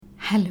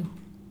Hello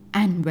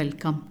and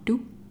welcome to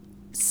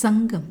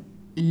Sangam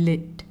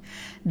Lit.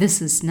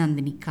 This is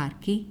Nandini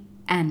Karki,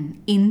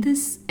 and in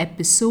this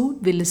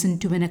episode we listen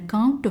to an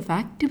account of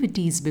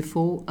activities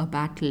before a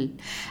battle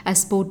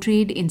as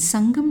portrayed in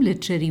Sangam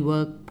Literary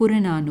work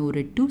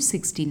Puranaanooru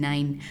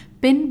 269,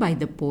 penned by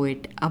the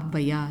poet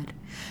Avvaiyaar.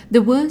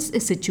 The verse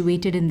is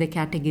situated in the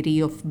category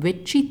of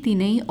Vetchi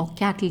Thinai or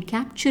cattle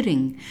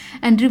capturing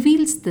and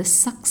reveals the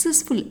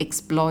successful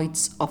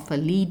exploits of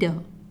a leader.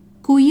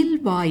 குயில்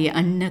வாய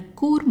அன்ன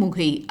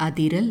கூர்முகை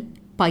அதிரல்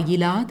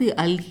பயிலாது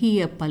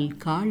அல்கிய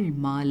பல்காள்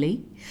மாலை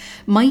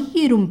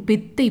மையெரும்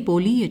பித்தை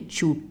பொலியச்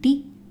சூட்டி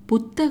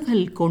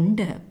புத்தகல் கொண்ட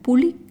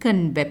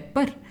புலிக்கண்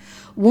webber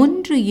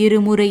ஒன்று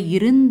இருமுறை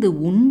இருந்து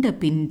உண்ட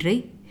பின்றை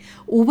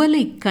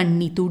உவலைக்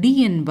கண்ணி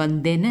துடியன்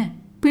வந்தென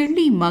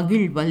பிழி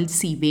மகிழ்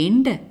வல்சி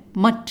வேண்ட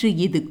மற்று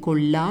இது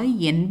கொள்ளாய்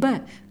என்ப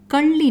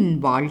கள்ளின்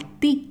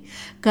வாழ்த்தி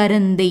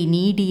கரந்தை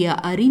நீடிய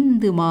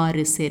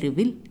அறிந்துமாறு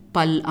செருவில்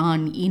பல்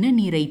ஆண்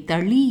இனநிறை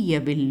தளிய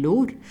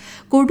வில்லோர்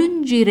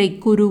கொடுஞ்சிறை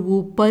குருவு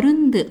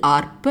பருந்து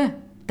ஆர்ப்ப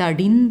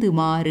தடிந்து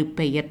மாறு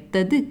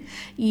பெயர்த்தது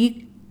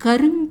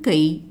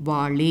இக்கருங்கை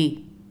வாளே.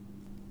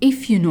 If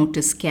you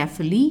notice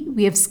carefully,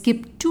 we have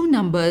skipped 2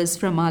 numbers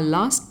from our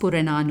last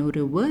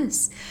Puranaanooru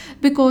verse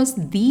because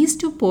these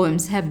 2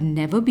 poems have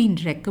never been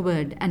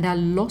recovered and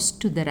are lost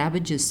to the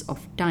ravages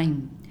of time.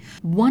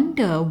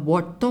 Wonder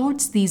what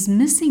thoughts these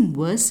missing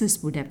verses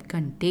would have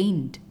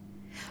contained.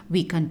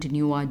 We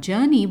continue our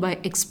journey by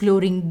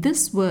exploring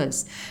this verse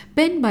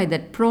penned by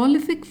that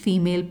prolific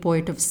female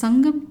poet of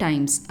Sangam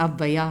times,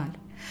 Avvaiyaar.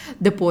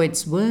 The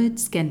poet's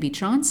words can be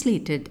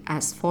translated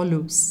as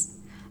follows.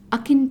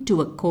 Akin to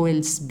a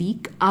coil's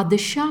beak are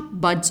the sharp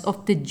buds of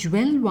the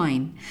jewel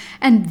vine,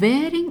 and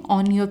wearing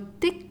on your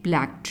thick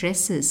black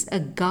tresses a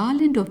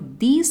garland of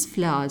these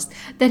flowers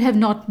that have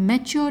not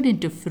matured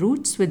into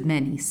fruits with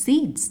many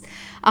seeds.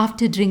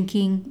 After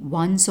drinking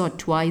once or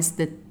twice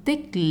the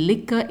thick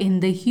liquor in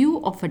the hue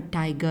of a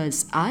tiger's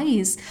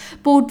eyes,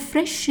 poured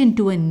fresh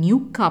into a new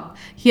cup,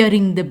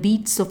 hearing the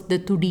beats of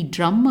the tudi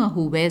drummer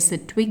who wears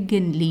a twig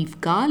and leaf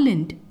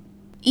garland,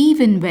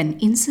 even when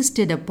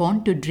insisted upon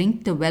to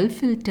drink the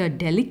well-filtered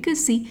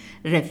delicacy,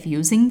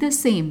 refusing the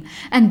same,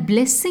 and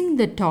blessing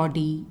the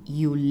toddy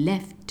you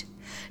left.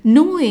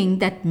 Knowing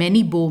that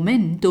many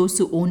bowmen, those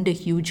who owned a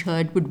huge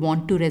herd, would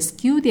want to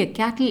rescue their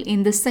cattle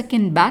in the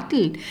second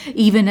battle,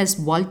 even as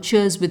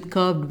vultures with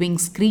curved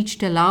wings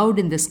screeched aloud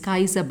in the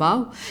skies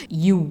above,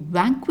 you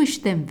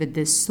vanquished them with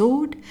this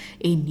sword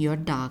in your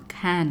dark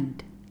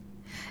hand.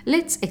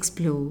 Let's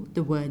explore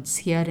the words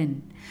herein.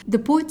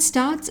 The poet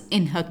starts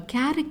in her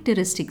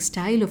characteristic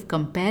style of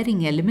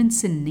comparing elements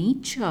in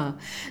nature,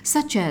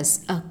 such as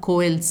a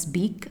coil's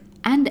beak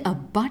and a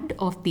bud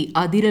of the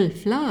adiral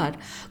flower,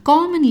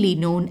 commonly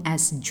known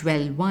as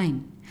jewel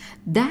vine.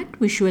 That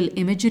visual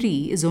imagery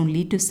is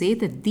only to say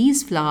that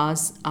these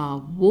flowers are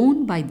worn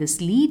by this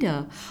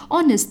leader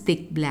on his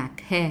thick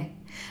black hair.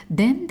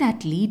 Then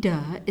that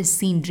leader is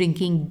seen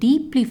drinking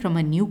deeply from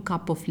a new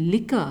cup of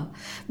liquor,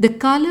 the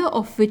color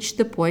of which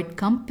the poet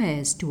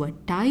compares to a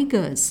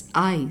tiger's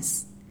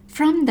eyes.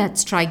 From that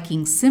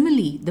striking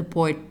simile, the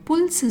poet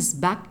pulls us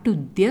back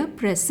to their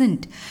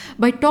present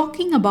by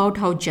talking about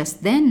how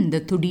just then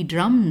the tudi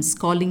drums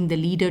calling the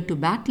leader to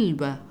battle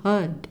were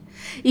heard.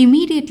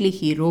 Immediately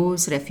he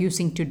rose,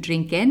 refusing to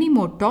drink any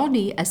more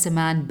toddy as a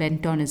man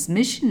bent on his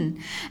mission,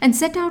 and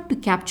set out to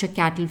capture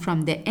cattle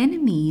from their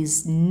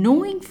enemies,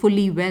 knowing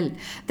fully well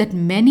that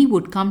many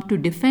would come to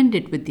defend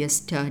it with their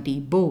sturdy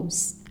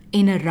bows.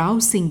 In a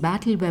rousing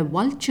battle where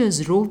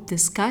vultures roved the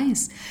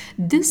skies,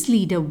 this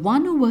leader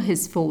won over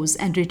his foes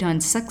and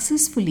returned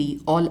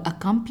successfully, all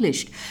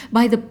accomplished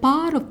by the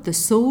power of the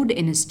sword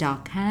in his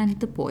dark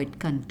hand, the poet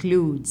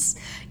concludes.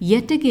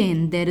 Yet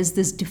again, there is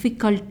this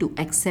difficult to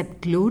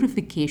accept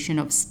glorification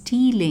of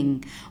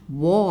stealing,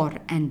 war,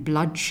 and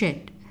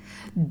bloodshed.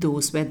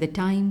 Those were the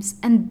times,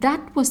 and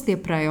that was their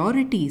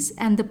priorities,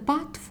 and the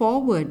path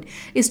forward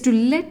is to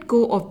let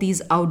go of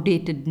these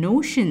outdated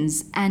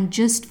notions and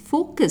just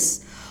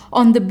focus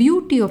on the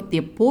beauty of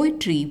their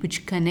poetry,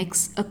 which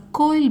connects a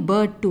coil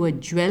bird to a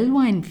jewel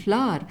vine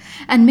flower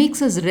and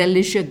makes us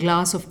relish a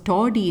glass of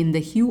toddy in the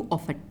hue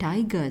of a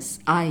tiger's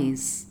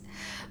eyes.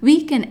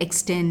 We can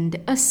extend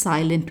a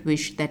silent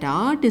wish that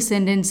our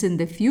descendants in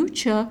the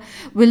future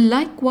will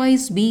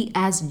likewise be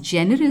as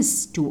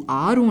generous to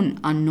our own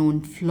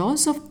unknown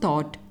flaws of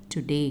thought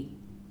today.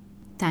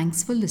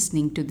 Thanks for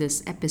listening to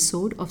this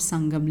episode of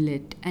Sangam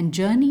Lit and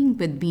journeying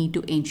with me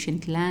to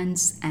ancient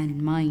lands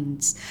and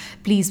minds.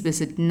 Please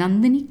visit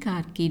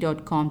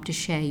nandinikarki.com to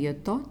share your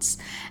thoughts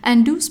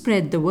and do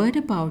spread the word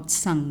about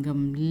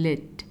Sangam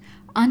Lit.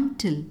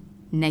 Until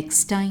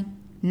next time,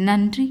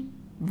 Nandri,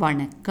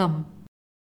 Vanakkam.